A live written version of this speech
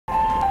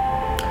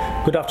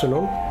Good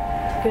afternoon.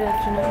 Good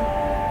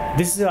afternoon.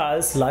 This is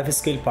IELTS Life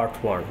Skill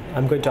Part 1.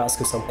 I'm going to ask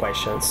you some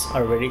questions.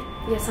 Are you ready?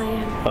 Yes, I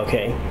am.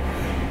 Okay.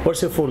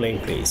 What's your full name,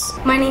 please?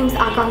 My name is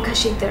Akankha.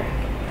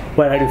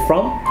 Where are you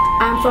from?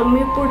 I'm from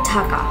Mirpur,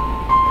 Dhaka.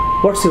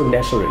 What's your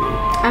nationality?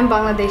 I'm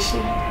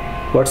Bangladeshi.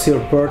 What's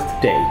your birth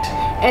date?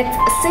 It's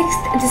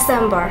 6th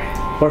December.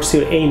 What's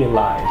your aim in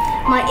life?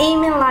 My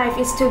aim in life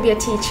is to be a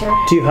teacher.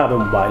 Do you have a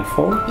mobile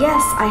phone?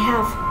 Yes, I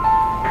have.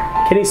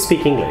 Can you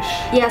speak English?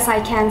 Yes, I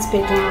can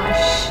speak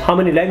English. How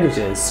many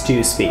languages do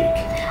you speak?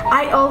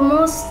 I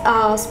almost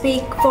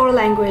speak 4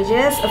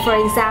 languages. For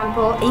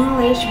example,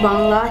 English,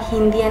 Bangla,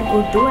 Hindi and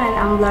Urdu, and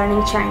I'm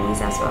learning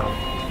Chinese as well.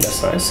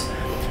 That's nice.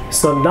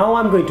 So now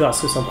I'm going to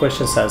ask you some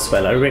questions as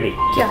well. Are you ready?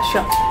 Yeah,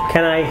 sure.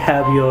 Can I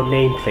have your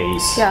name,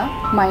 please? Yeah,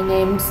 my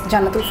name's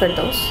Jannatul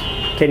Firdaus.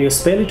 Can you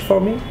spell it for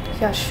me?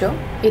 Yeah, sure.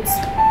 It's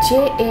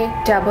JANNATULFERDOUS.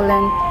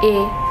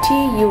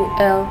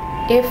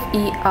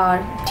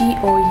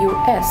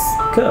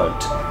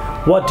 Good.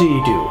 What do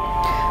you do?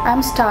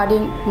 I'm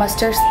studying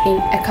Masters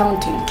in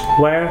Accounting.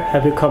 Where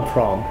have you come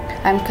from?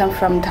 I'm come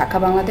from Dhaka,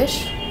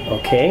 Bangladesh.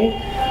 Okay.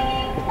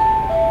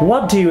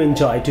 What do you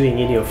enjoy doing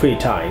in your free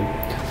time?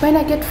 When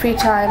I get free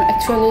time,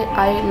 actually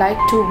I like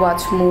to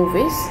watch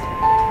movies,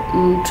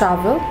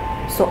 travel,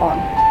 so on.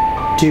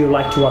 Do you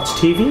like to watch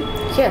TV?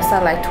 Yes, I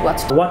like to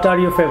watch. What are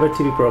your favorite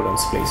TV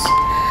programs, please?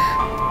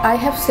 I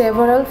have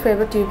several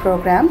favorite TV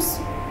programs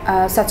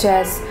such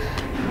as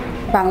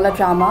Bangla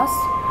dramas,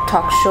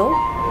 talk show,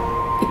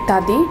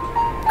 Ittadi,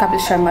 Kapil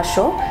Sharma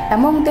show.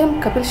 Among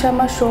them, Kapil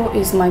Sharma show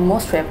is my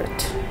most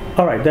favorite.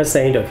 Alright, that's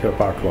the end of your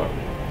part 1.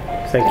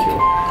 Thank you.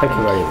 Thank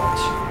you very much.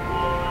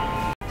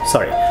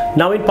 Sorry.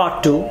 Now in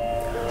part 2,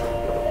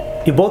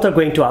 you both are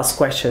going to ask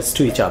questions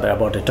to each other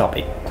about a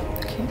topic.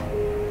 Okay.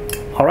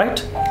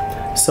 Alright?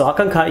 So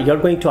Akankha, you're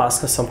going to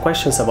ask us some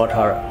questions about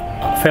her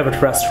favorite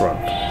restaurant.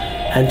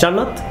 And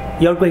Jannat,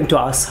 you're going to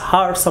ask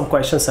her some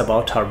questions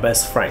about her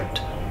best friend.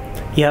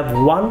 You have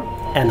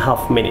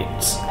 1.5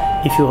 minutes.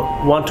 If you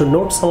want to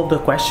note some of the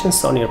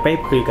questions on your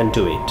paper, you can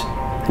do it.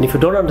 And if you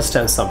don't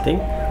understand something,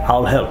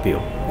 I'll help you.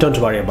 Don't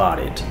worry about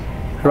it.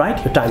 Right?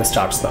 Your time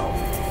starts now.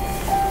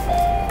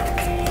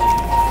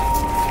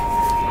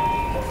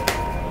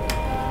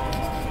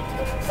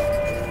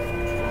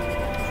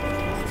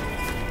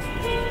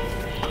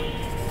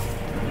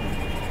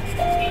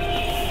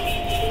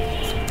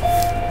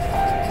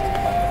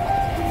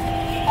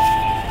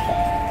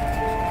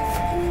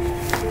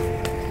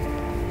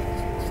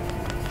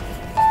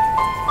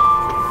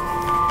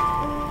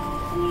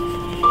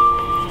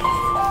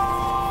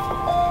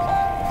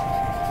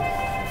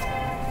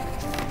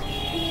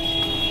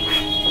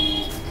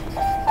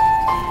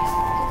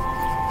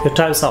 Your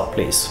time's out,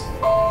 please.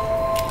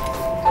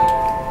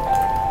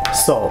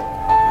 So,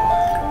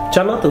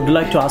 Jannat, would you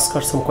like to ask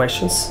her some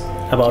questions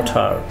about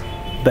her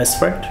best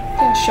friend?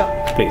 Yeah, sure.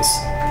 Please.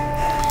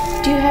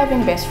 Do you have a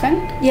best friend?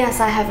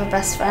 Yes, I have a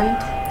best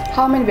friend.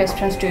 How many best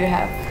friends do you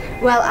have?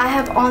 Well, I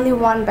have only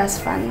one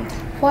best friend.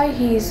 Why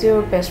he is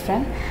your best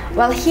friend?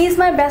 Well, he's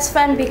my best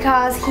friend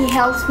because he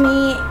helps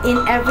me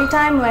in every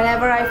time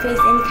whenever I face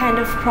any kind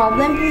of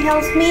problem. He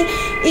helps me.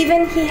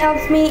 Even he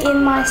helps me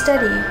in my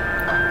study.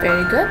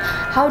 Very good.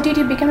 How did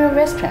you become your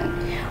best friend?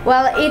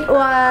 Well, it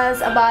was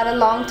about a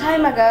long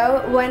time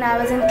ago. When I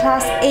was in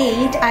class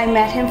 8, I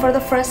met him for the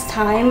first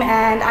time,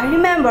 and I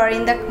remember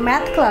in the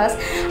math class,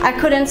 I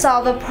couldn't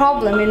solve a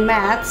problem in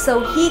math,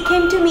 so he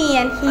came to me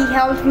and he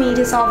helped me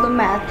to solve the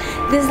math.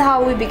 This is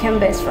how we became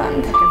best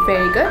friends. Okay,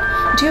 very good.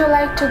 Do you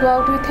like to go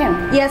out with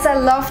him? Yes, I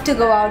love to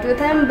go out with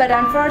him, but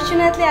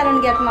unfortunately, I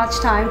don't get much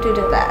time to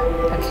do that.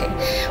 Okay.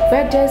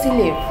 Where does he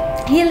live?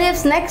 He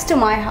lives next to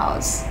my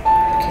house.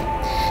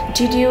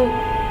 Did you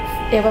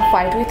ever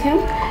fight with him?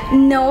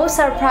 No,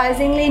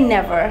 surprisingly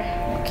never.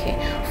 Okay.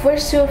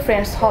 What's your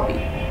friend's hobby?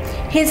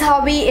 His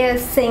hobby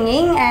is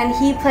singing and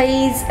he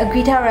plays a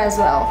guitar as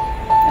well.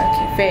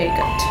 Okay, very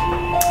good.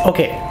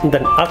 Okay,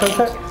 then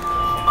Akankha,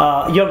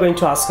 you're going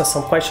to ask us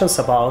some questions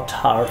about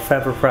her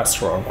favorite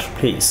restaurant.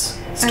 Please,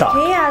 start.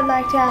 Okay, I'd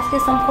like to ask you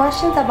some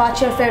questions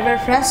about your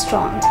favorite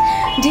restaurant.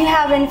 Do you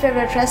have any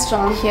favorite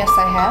restaurant? Yes,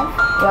 I have.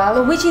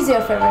 Well, which is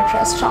your favorite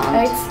restaurant?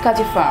 It's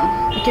Kaji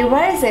Farm. Okay,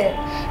 where is it?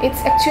 It's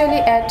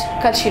actually at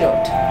Kalshi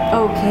Road.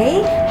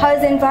 Okay, how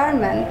is the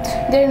environment?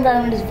 The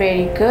environment is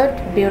very good,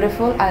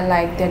 beautiful. I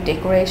like their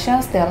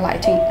decorations, their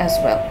lighting as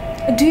well.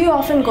 Do you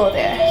often go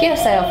there?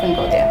 Yes, I often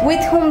go there.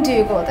 With whom do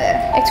you go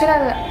there? Actually,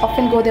 I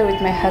often go there with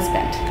my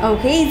husband.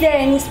 Okay, is there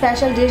any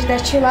special dish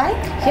that you like?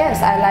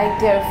 Yes, I like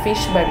their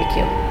fish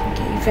barbecue.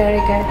 Okay, very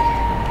good.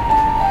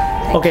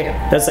 Thank you.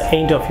 That's the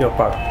end of your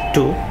part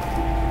 2.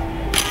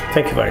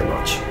 Thank you very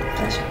much.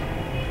 Pleasure.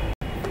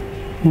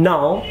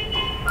 Now,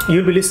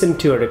 you'll be listening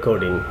to a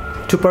recording.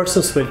 2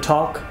 persons will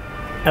talk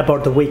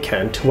about the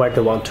weekend, where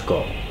they want to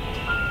go.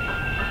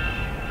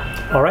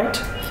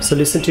 Alright? So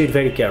listen to it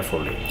very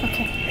carefully.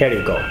 Okay. Here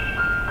you go.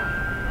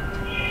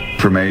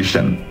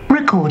 Information.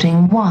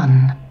 Recording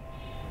 1.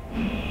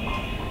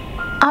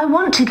 I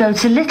want to go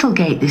to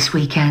Littlegate this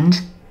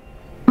weekend.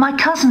 My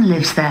cousin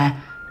lives there,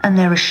 and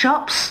there are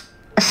shops,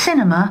 a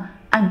cinema,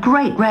 and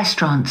great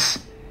restaurants.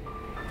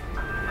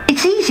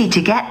 It's easy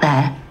to get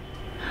there.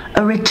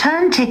 A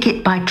return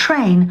ticket by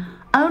train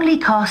only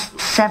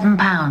costs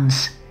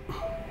 £7.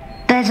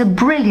 There's a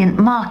brilliant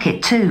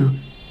market too,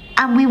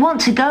 and we want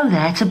to go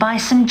there to buy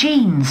some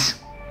jeans.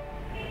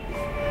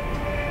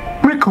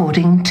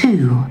 Recording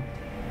 2.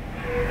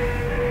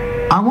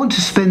 I want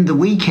to spend the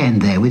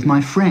weekend there with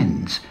my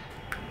friends.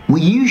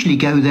 We usually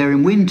go there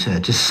in winter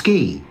to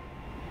ski,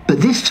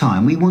 but this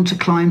time we want to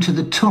climb to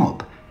the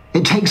top.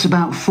 It takes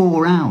about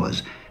 4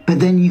 hours, but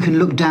then you can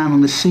look down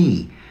on the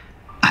sea.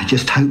 I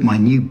just hope my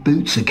new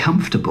boots are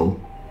comfortable.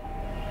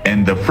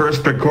 In the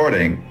first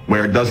recording,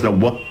 where does the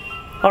what?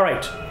 All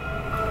right.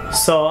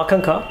 So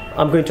Akanka,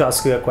 I'm going to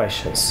ask you your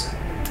questions.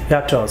 You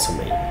have to answer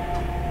me.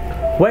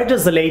 Where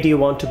does the lady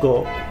want to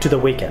go to the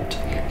weekend?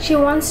 She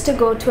wants to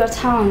go to a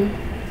town.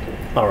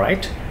 All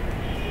right.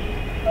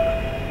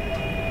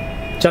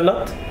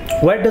 Jannat,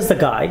 where does the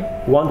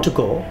guy want to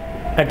go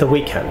at the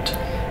weekend?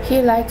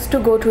 He likes to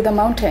go to the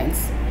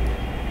mountains.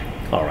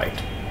 All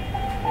right.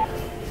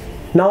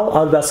 Now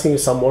I'll be asking you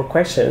some more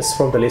questions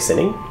from the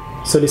listening,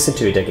 so listen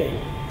to it again.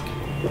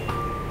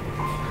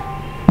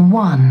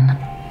 1.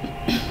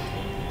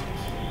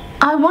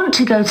 I want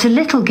to go to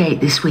Littlegate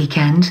this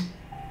weekend.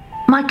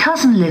 My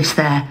cousin lives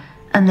there,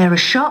 and there are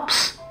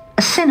shops,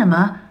 a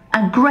cinema,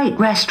 and great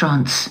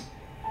restaurants.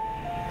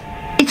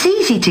 It's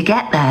easy to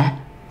get there.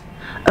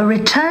 A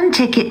return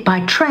ticket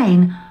by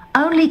train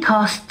only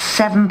costs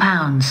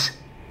 £7.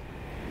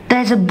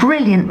 There's a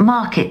brilliant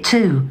market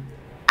too,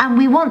 and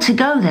we want to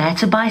go there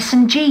to buy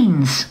some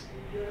jeans.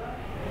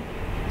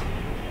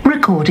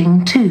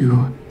 Recording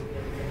 2.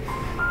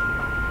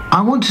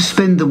 I want to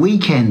spend the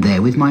weekend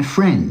there with my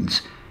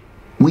friends.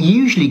 We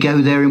usually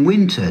go there in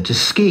winter to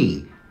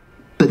ski,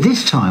 but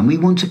this time we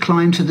want to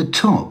climb to the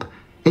top.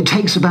 It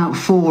takes about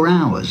 4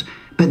 hours,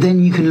 but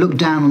then you can look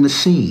down on the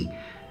sea.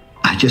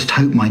 I just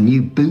hope my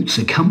new boots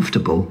are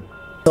comfortable.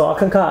 So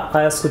Akanka,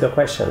 I ask you the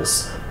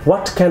questions.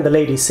 What can the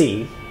lady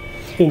see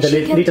in the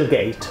little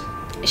gate?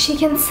 She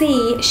can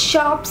see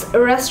shops,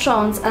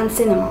 restaurants and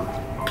cinema.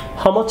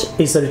 How much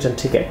is the return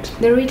ticket?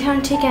 The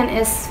return ticket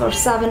is for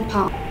 £7.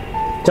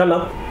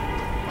 Jannat,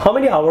 how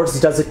many hours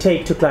does it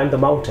take to climb the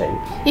mountain?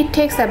 It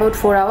takes about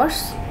 4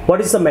 hours. What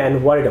is the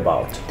man worried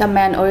about? The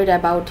man worried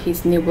about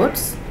his new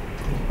boots.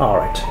 All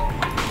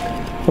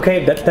right.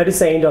 Okay, that is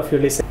the end of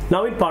your lesson.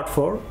 Now in part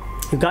 4,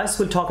 you guys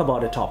will talk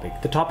about a topic.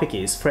 The topic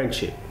is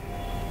friendship.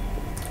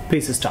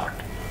 Please start.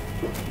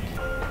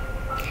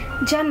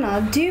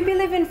 Jannat, do you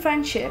believe in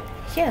friendship?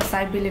 Yes,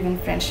 I believe in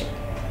friendship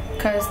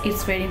because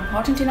it's very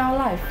important in our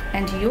life.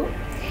 And you?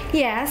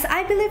 Yes,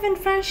 I believe in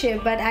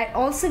friendship, but I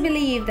also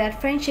believe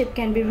that friendship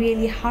can be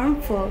really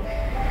harmful.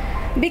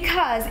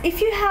 Because if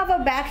you have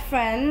a bad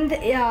friend,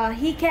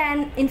 he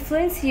can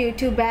influence you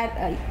to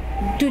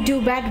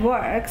do bad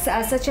works,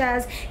 such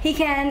as he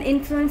can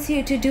influence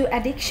you to do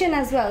addiction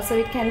as well, so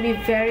it can be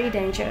very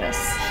dangerous.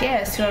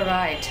 Yes, you're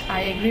right.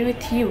 I agree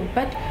with you,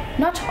 but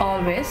not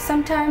always.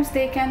 Sometimes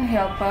they can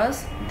help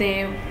us.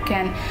 They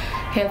can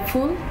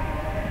helpful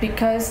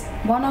because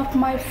one of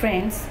my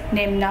friends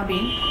named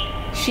Nabi,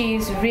 she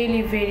is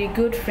really very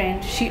good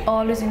friend. She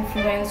always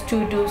influenced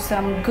to do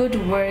some good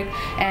work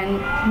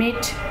and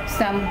meet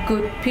some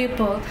good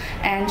people,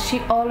 and she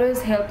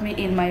always helped me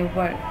in my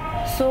work.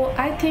 So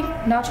I think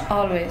not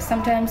always.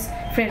 Sometimes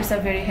friends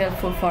are very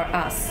helpful for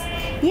us.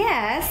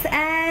 Yes,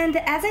 and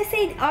as I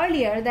said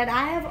earlier that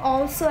I have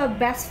also a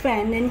best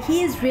friend, and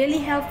he is really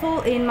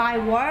helpful in my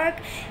work,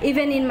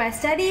 even in my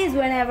studies.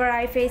 Whenever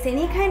I face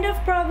any kind of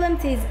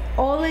problems, he's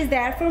always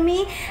there for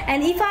me.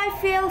 And if I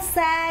feel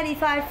sad,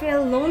 if I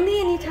feel lonely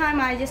anytime,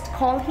 I just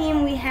call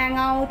him, we hang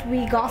out,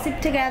 we gossip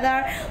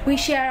together, we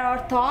share our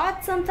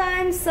thoughts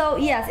sometimes. So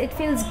yes, it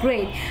feels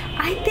great.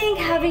 I think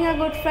having a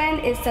good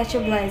friend is such a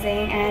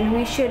blessing, and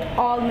we should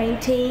all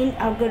maintain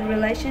a good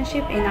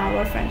relationship in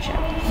our friendship.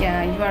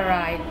 Yeah, you are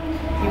right.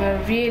 You are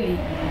really,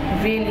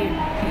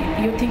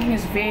 your thinking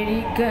is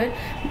very good,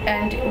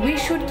 and we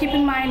should keep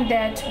in mind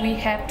that we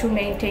have to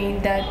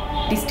maintain the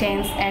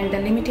distance and the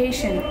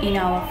limitation in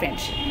our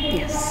friendship.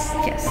 Yes.